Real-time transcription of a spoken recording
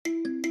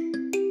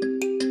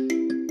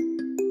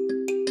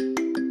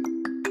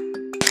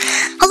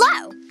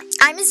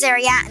is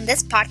Zaria, and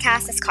this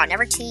podcast is called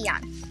Never Too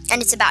Young,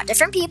 and it's about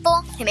different people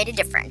who made a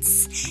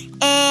difference.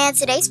 And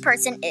today's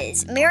person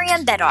is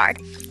Myriam Bedard,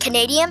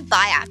 Canadian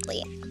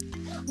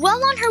biathlete.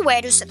 Well on her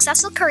way to a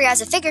successful career as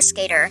a figure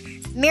skater,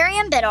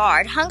 Myriam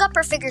Bedard hung up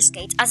her figure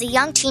skates as a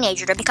young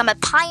teenager to become a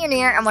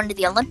pioneer in one of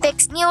the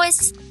Olympics'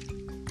 newest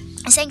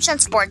sanctioned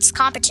sports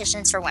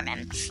competitions for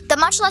women, the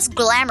much less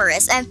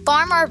glamorous and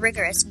far more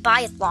rigorous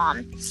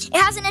biathlon.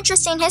 It has an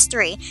interesting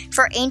history.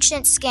 For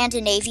ancient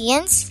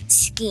Scandinavians,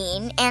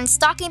 skiing and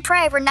stalking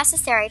prey were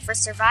necessary for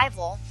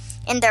survival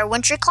in their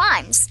wintry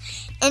climes.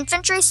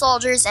 Infantry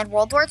soldiers in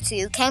World War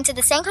II came to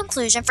the same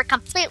conclusion for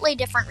completely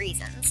different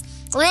reasons,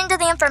 leading to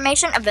the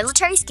formation of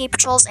military ski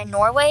patrols in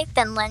Norway,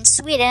 Finland,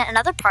 Sweden, and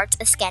other parts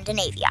of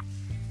Scandinavia.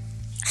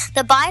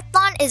 The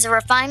biathlon is a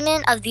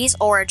refinement of these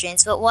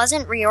origins, but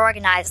wasn't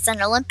reorganized as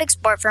an Olympic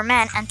sport for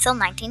men until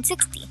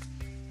 1960.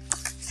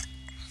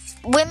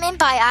 Women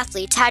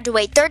biathletes had to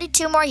wait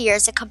 32 more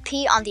years to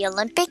compete on the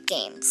Olympic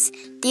Games.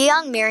 The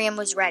young Myriam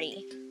was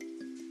ready.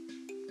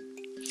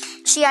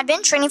 She had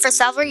been training for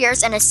several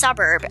years in a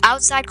suburb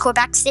outside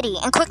Quebec City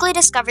and quickly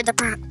discovered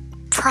the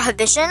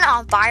prohibition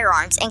on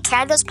firearms in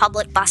Canada's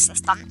public bus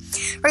system.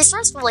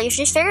 Resourcefully,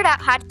 she figured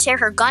out how to tear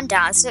her gun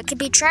down so it could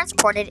be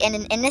transported in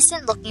an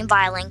innocent-looking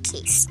violin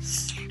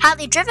case.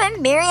 Highly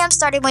driven, Myriam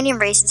started winning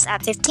races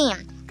at 15.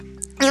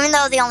 Even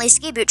though the only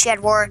ski boots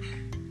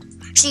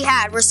she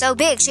had were so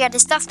big she had to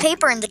stuff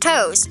paper in the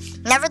toes.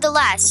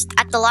 Nevertheless,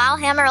 at the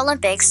Lillehammer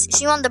Olympics,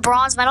 she won the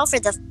bronze medal for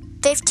the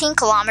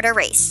 15-kilometer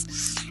race.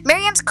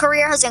 Myriam's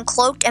career has been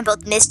cloaked in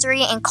both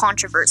mystery and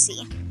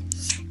controversy.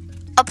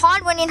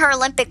 Upon winning her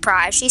Olympic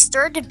prize, she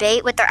stirred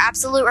debate with their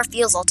absolute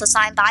refusal to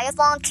sign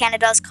Biathlon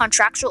Canada's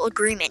contractual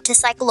agreement to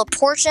cycle a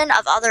portion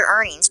of other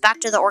earnings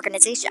back to the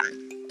organization,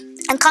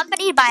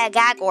 accompanied by a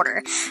gag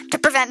order to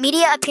prevent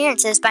media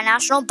appearances by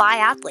national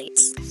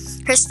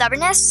biathletes. Her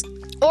stubbornness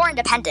or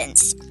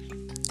independence,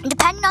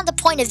 depending on the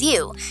point of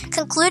view,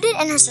 concluded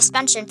in her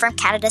suspension from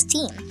Canada's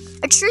team.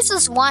 A truce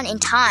was won in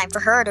time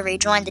for her to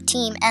rejoin the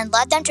team and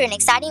led them to an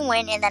exciting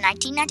win in the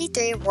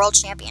 1993 World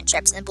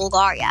Championships in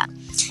Bulgaria.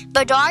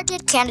 Bedard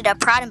did Canada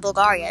proud in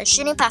Bulgaria,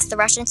 shooting past the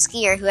Russian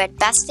skier who had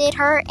bested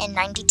her in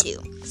 '92.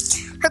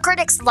 Her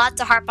critics loved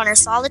to harp on her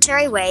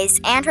solitary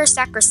ways and her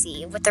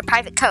secrecy with their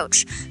private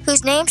coach,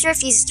 whose name she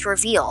refuses to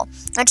reveal.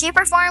 When she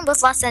performed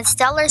with less than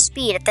stellar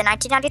speed at the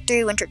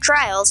 1993 Winter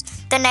Trials,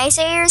 the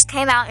naysayers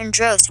came out in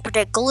droves to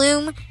predict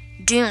gloom,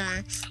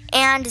 doom,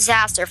 and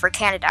disaster for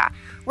Canada.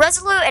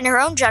 Resolute in her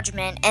own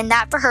judgment, and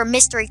that for her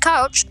mystery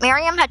coach,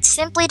 Myriam had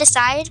simply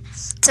decided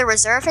to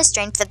reserve her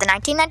strength for the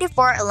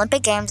 1994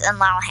 Olympic Games in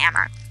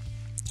Lillehammer.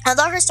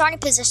 Although her starting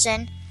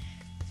position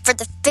for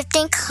the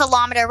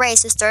 15-kilometer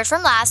race was third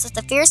from last, with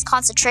the fierce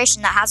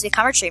concentration that has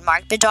become her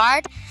trademark,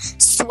 Bedard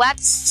swept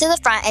to the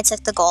front and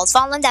took the gold,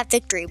 following that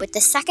victory with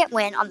the second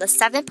win on the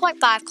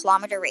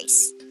 7.5-kilometer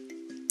race.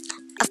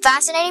 A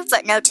fascinating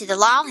footnote to the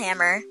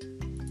Lillehammer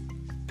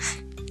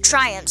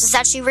triumphs is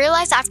that she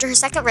realized after her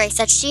second race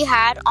that she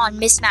had on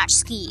mismatched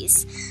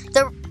skis.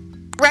 The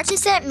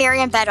reticent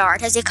Myriam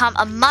Bedard has become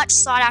a much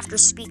sought-after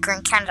speaker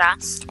in Canada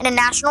and a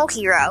national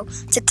hero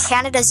to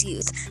Canada's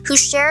youth, who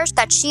shares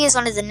that she is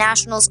one of the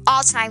national's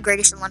all-time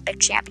greatest Olympic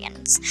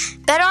champions.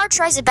 Bedard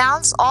tries to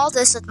balance all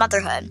this with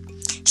motherhood.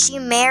 She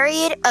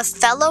married a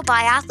fellow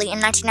biathlete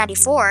in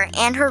 1994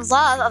 and her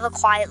love of a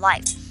quiet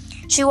life.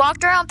 She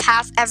walked her own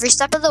path every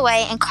step of the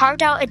way and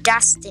carved out a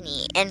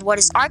destiny in what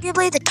is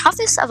arguably the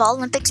toughest of all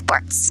Olympic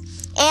sports.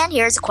 And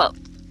here's a quote.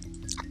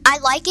 "I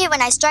like it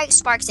when I strike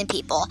sparks in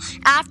people.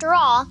 After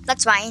all,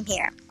 that's why I'm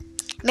here."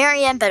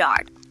 Myriam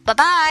Bedard.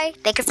 Bye-bye.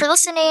 Thank you for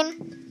listening.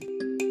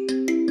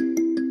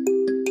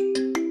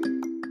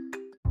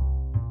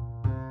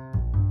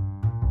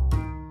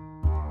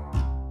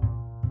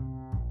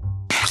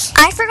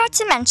 I forgot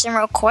to mention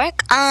real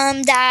quick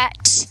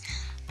that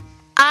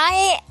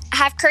I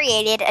have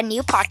created a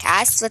new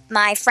podcast with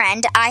my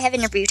friend. I have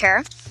interviewed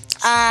her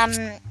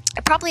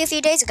probably a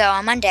few days ago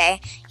on Monday.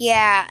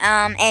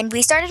 And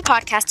we started a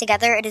podcast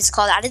together. It is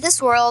called Out of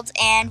This World,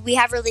 and we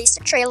have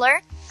released a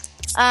trailer.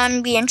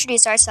 We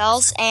introduced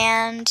ourselves,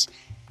 and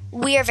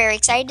we are very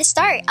excited to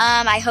start.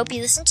 I hope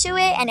you listen to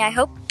it, and I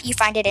hope you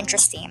find it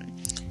interesting.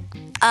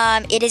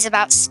 It is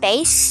about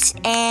space,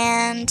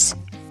 and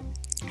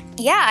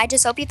I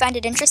just hope you find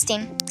it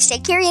interesting. Stay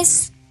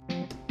curious.